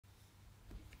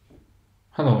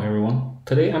Hello everyone.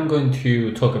 Today I'm going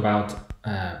to talk about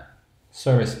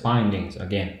service bindings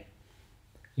again.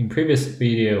 In previous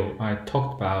video I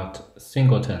talked about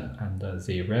singleton and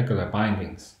the regular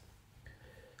bindings.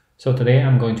 So today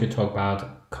I'm going to talk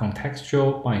about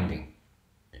contextual binding.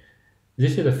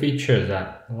 This is a feature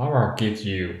that Laravel gives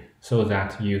you so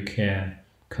that you can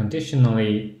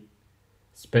conditionally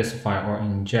specify or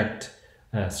inject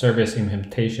service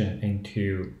implementation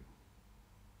into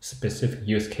specific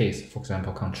use case, for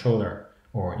example, controller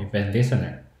or event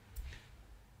listener.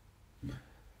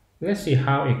 Let's see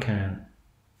how it can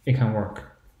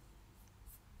work.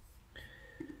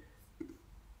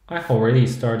 I've already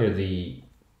started the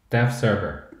dev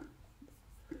server,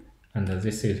 and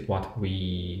this is what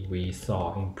we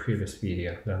saw in previous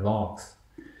video, the logs.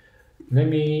 Let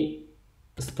me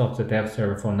stop the dev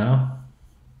server for now.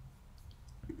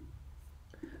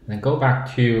 Then go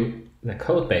back to the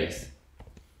code base.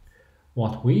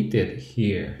 What we did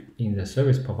here in the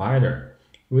service provider,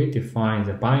 we defined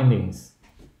the bindings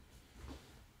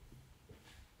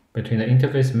between the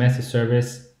interface message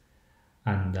service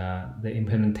and the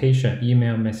implementation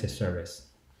email message service.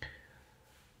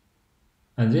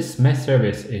 And this message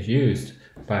service is used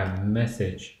by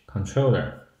message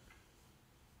controller.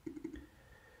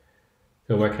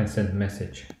 So I can send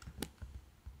message.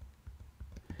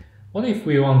 What if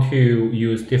we want to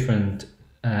use different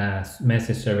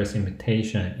message service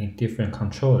implementation in different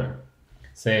controller?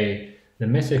 Say the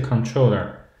message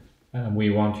controller, we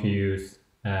want to use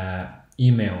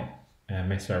email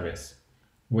message service,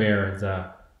 where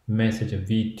the message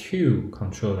v2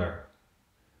 controller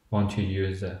want to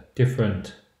use a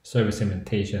different service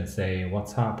implementation, say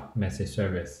WhatsApp message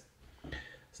service.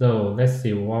 So let's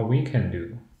see what we can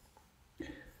do.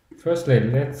 Firstly,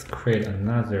 let's create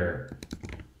another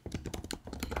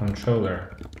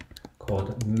controller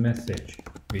called message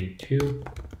v2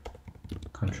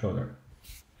 controller.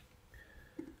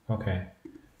 Okay.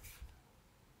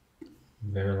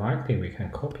 Very likely we can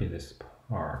copy this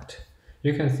part.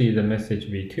 You can see the message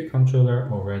v2 controller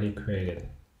already created.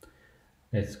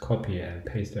 Let's copy and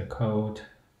paste the code.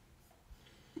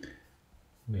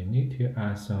 We need to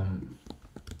add some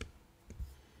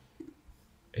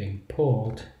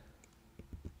import.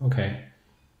 Okay.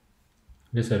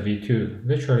 This is a v2,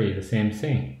 literally the same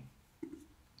thing.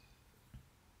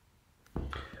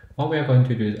 What we are going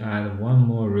to do is add one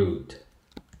more root.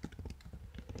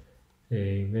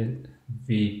 A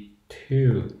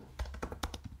v2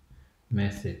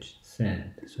 message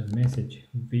send. So message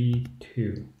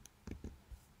v2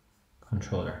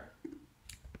 controller.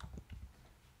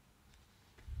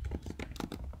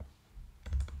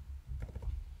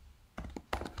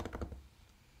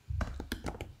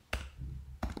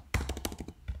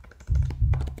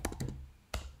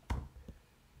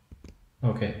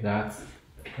 Okay, that's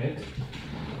it.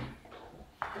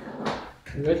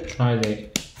 Let's try the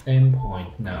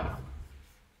endpoint now.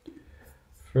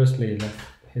 Firstly, let's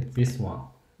hit this one,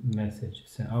 message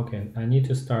send. Okay, I need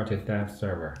to start a dev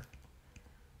server.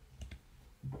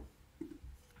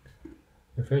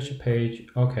 Refresh page.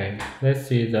 Okay, let's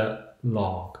see the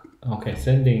log. Okay,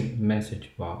 sending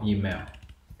message via email.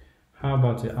 How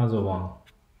about the other one?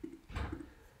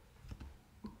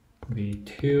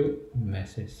 v2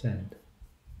 message send.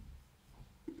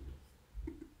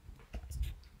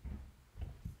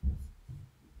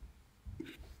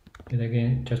 And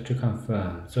again, just to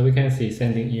confirm, so we can see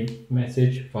sending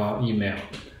message via email.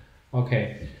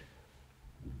 Okay.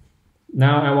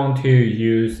 Now I want to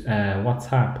use a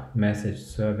WhatsApp message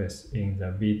service in the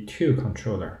v2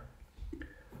 controller.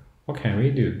 What can we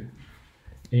do?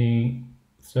 In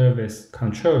service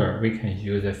controller, we can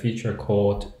use a feature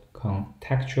called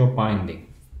contextual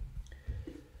binding.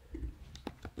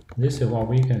 This is what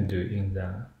we can do in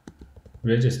the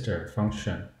register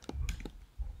function.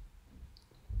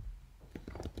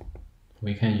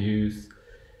 We can use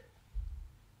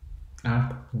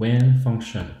app when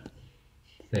function,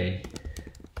 say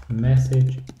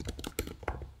message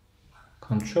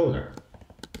controller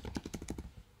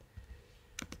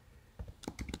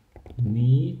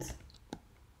needs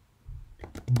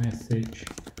message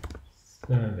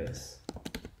service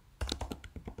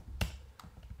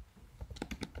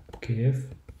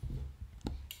give.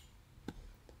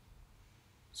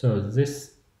 So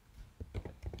this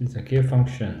is a give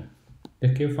function. The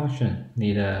give function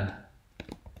need a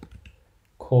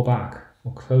callback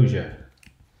or closure.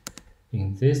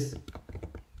 In this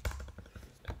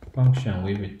function,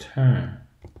 we return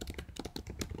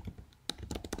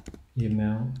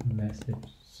email message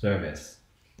service.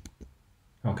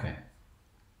 Okay,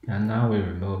 and now we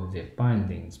remove the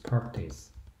bindings properties.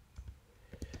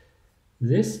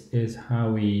 This is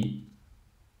how we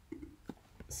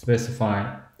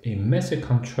specify a message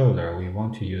controller, we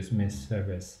want to use message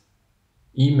service,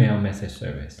 email message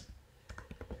service.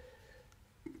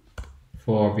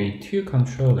 For v2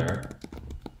 controller,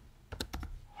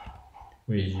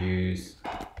 we use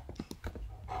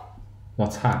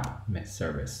WhatsApp message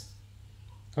service.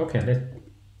 Okay,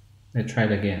 let's try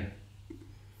it again.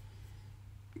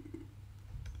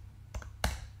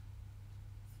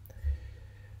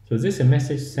 So this is a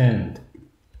message send.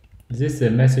 This is a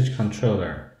message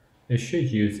controller. It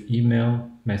should use email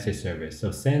message service.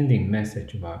 So sending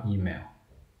message via email.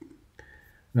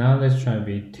 Now let's try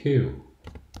v2.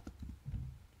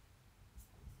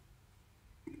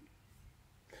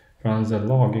 From the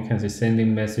log, you can see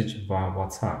sending message via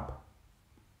WhatsApp.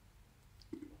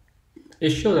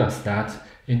 It shows us that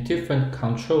in different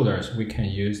controllers, we can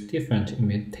use different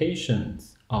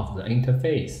imitations of the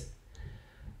interface.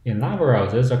 In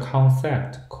Laravel, there's a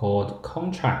concept called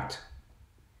contract.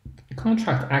 A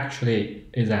contract actually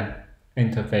is an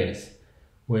interface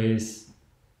with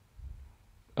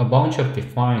a bunch of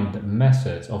defined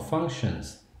methods or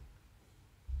functions.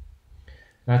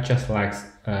 That's just like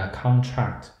a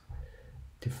contract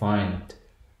defined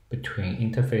between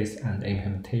interface and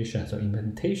implementation. So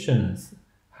implementations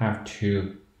have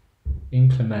to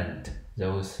implement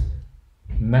those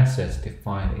methods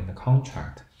defined in the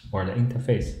contract, or the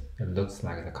interface, it looks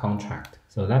like the contract.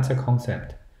 So that's a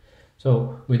concept.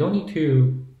 So we don't need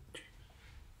to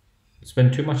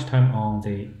spend too much time on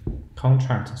the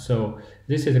contract. So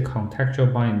this is a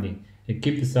contextual binding. It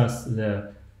gives us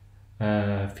the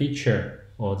feature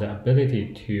or the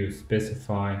ability to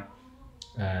specify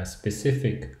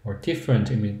specific or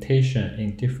different implementation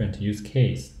in different use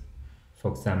case.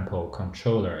 For example,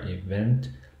 controller, event,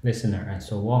 listener, and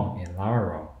so on in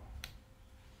Laravel.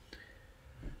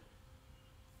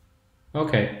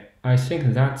 Okay, I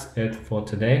think that's it for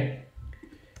today.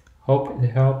 Hope it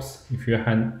helps. If you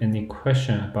had any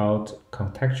question about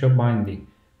contextual binding,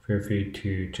 feel free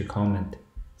to comment.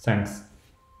 Thanks.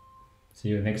 See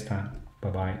you next time.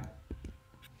 Bye-bye.